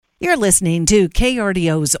You're listening to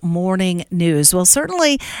KRDO's Morning News. Well,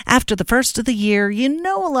 certainly after the first of the year,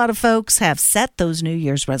 a lot of folks have set those New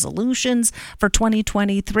Year's resolutions for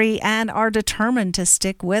 2023 and are determined to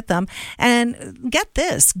stick with them. And get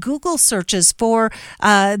this, Google searches for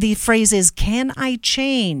the phrases, "Can I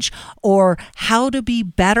change?" or "How to be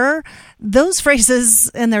better?" Those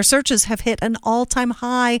phrases and their searches have hit an all-time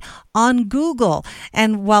high on Google.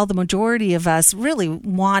 And while the majority of us really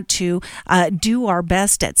want to do our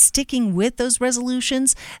best at sticking with those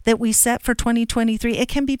resolutions that we set for 2023, it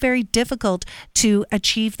can be very difficult to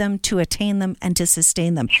achieve them, to attain them, and to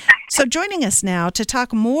sustain them. So joining us now to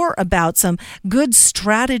talk more about some good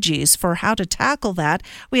strategies for how to tackle that,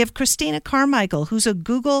 we have Christina Carmichael, who's a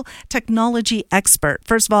Google technology expert.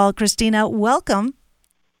 First of all, Christina, welcome.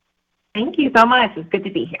 Thank you so much. It's good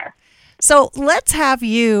to be here. So let's have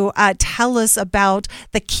you tell us about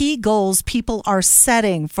the key goals people are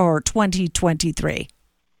setting for 2023.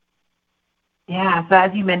 Yeah, so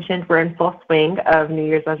as you mentioned, we're in full swing of New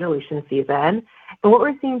Year's resolution season. And what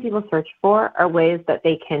we're seeing people search for are ways that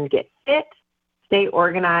they can get fit, stay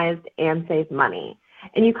organized, and save money.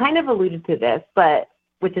 And you kind of alluded to this, but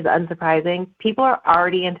which is unsurprising, people are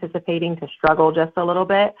already anticipating to struggle just a little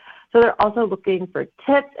bit. So they're also looking for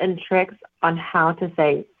tips and tricks on how to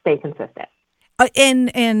stay consistent.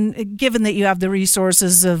 And given that you have the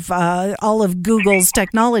resources of all of Google's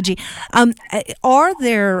technology, are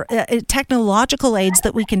there technological aids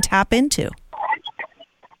that we can tap into?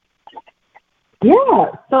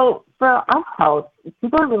 Yeah. So for our health,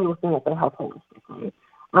 people are really looking at their health holistically.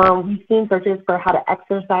 We've seen searches for how to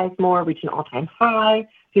exercise more reach an all-time high.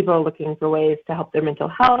 People are looking for ways to help their mental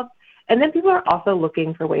health. And then people are also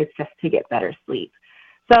looking for ways just to get better sleep.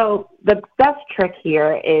 So the best trick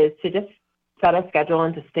here is to just set a schedule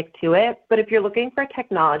and to stick to it. But if you're looking for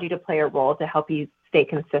technology to play a role to help you stay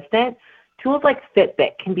consistent, tools like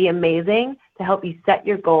Fitbit can be amazing to help you set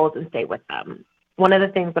your goals and stay with them. One of the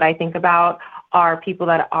things that I think about are people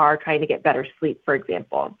that are trying to get better sleep, for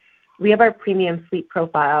example. We have our premium sleep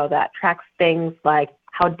profile that tracks things like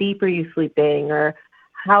how deep are you sleeping or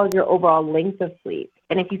how's your overall length of sleep.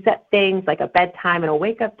 And if you set things like a bedtime and a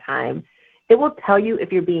wake-up time, it will tell you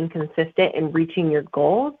if you're being consistent in reaching your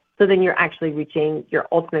goals. So then you're actually reaching your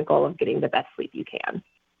ultimate goal of getting the best sleep you can.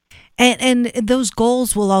 And those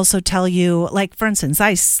goals will also tell you, like, for instance,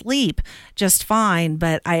 I sleep just fine,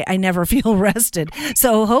 but I never feel rested.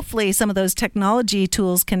 So hopefully some of those technology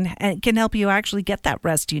tools can help you actually get that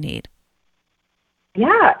rest you need.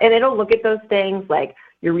 Yeah, and it'll look at those things like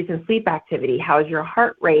your recent sleep activity, how's your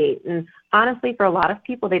heart rate? And honestly, for a lot of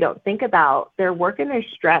people, they don't think about their work and their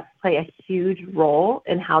stress play a huge role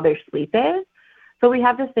in how their sleep is. So we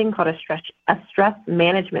have this thing called a stress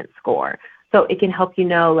management score. So it can help you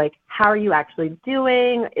know, like, how are you actually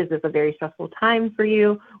doing? Is this a very stressful time for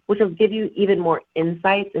you? Which will give you even more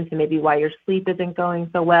insights into maybe why your sleep isn't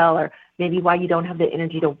going so well, or maybe why you don't have the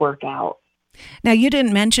energy to work out. Now, you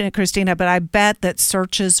didn't mention it, Christina, but I bet that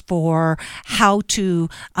searches for how to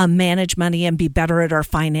manage money and be better at our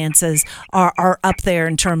finances are up there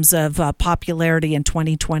in terms of popularity in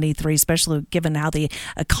 2023, especially given how the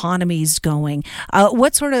economy's going.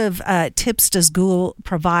 What sort of tips does Google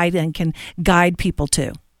provide and can guide people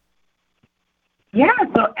to? Yeah,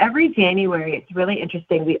 so every January, it's really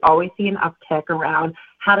interesting. We always see an uptick around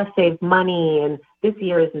how to save money, and this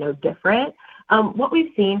year is no different. What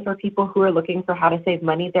we've seen for people who are looking for how to save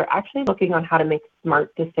money, they're actually looking on how to make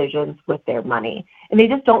smart decisions with their money, and they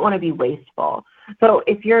just don't want to be wasteful. So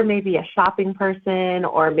if you're maybe a shopping person,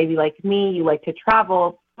 or maybe like me, you like to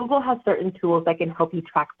travel, Google has certain tools that can help you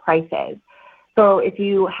track prices. So if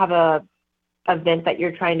you have a event that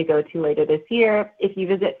you're trying to go to later this year, if you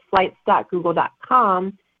visit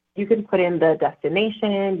flights.google.com, you can put in the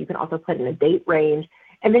destination, you can also put in a date range,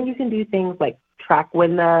 and then you can do things like track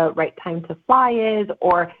when the right time to fly is,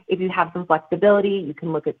 or if you have some flexibility, you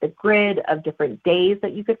can look at the grid of different days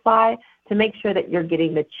that you could fly to make sure that you're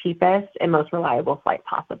getting the cheapest and most reliable flight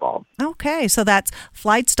possible. Okay, so that's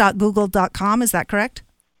flights.google.com, is that correct?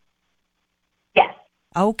 Yes.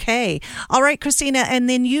 Okay. All right, Christina. And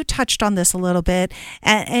then you touched on this a little bit,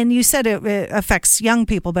 and you said it affects young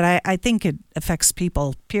people, but I think it affects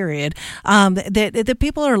people, period. That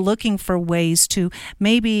people are looking for ways to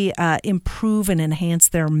maybe improve and enhance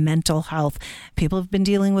their mental health. People have been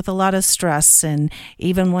dealing with a lot of stress, and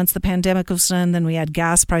even once the pandemic was done, then we had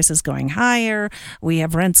gas prices going higher, we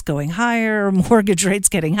have rents going higher, mortgage rates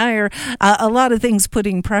getting higher, a lot of things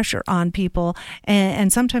putting pressure on people,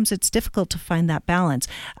 and sometimes it's difficult to find that balance.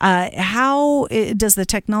 How does the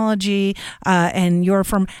technology and your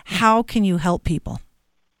firm, how can you help people?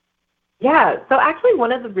 Yeah, so actually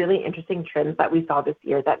one of the really interesting trends that we saw this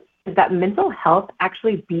year that is that mental health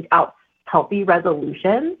actually beat out healthy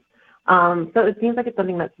resolutions. So it seems like it's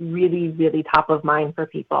something that's really, really top of mind for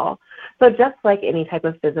people. So just like any type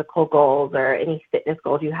of physical goals or any fitness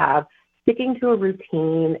goals you have, sticking to a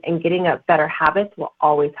routine and getting up better habits will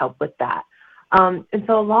always help with that. And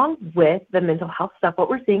so along with the mental health stuff, what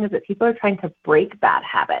we're seeing is that people are trying to break bad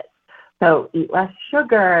habits. So eat less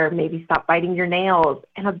sugar, maybe stop biting your nails.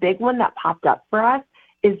 And a big one that popped up for us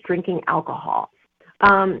is drinking alcohol.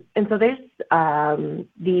 And so there's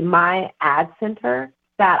the My Ad Center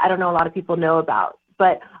that I don't know a lot of people know about.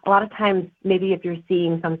 But a lot of times, maybe if you're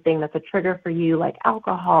seeing something that's a trigger for you, like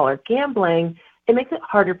alcohol or gambling, it makes it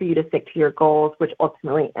harder for you to stick to your goals, which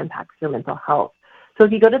ultimately impacts your mental health. So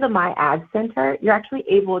if you go to the My Ad Center, you're actually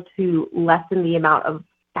able to lessen the amount of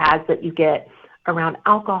ads that you get around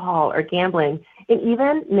alcohol or gambling. And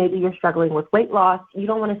even maybe you're struggling with weight loss, you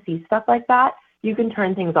don't want to see stuff like that, you can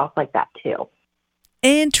turn things off like that too.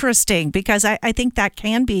 Interesting, because I think that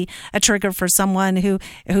can be a trigger for someone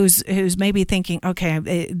who's maybe thinking,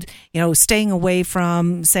 okay, staying away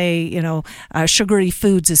from, say, sugary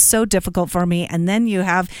foods is so difficult for me, and then you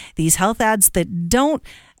have these health ads that don't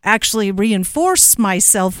actually reinforce my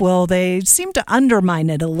self-will. They seem to undermine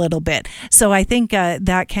it a little bit. So I think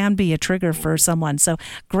that can be a trigger for someone. So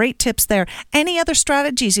great tips there. Any other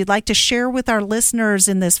strategies you'd like to share with our listeners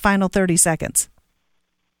in this final 30 seconds?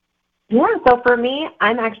 Yeah, so for me,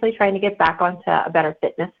 I'm actually trying to get back onto a better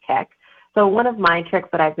fitness kick. So one of my tricks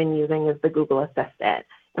that I've been using is the Google Assistant.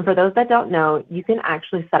 And for those that don't know, you can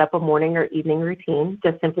actually set up a morning or evening routine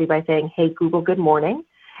just simply by saying, hey, Google, good morning.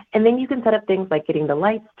 And then you can set up things like getting the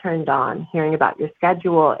lights turned on, hearing about your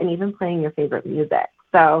schedule, and even playing your favorite music.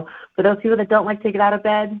 So for those people that don't like to get out of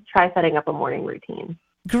bed, try setting up a morning routine.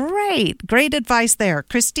 Great advice there.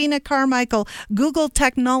 Christina Carmichael, Google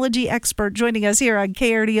technology expert, joining us here on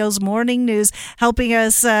KRDO's Morning News, helping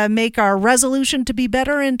us make our resolution to be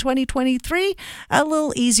better in 2023 a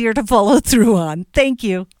little easier to follow through on. Thank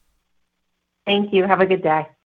you. Thank you. Have a good day.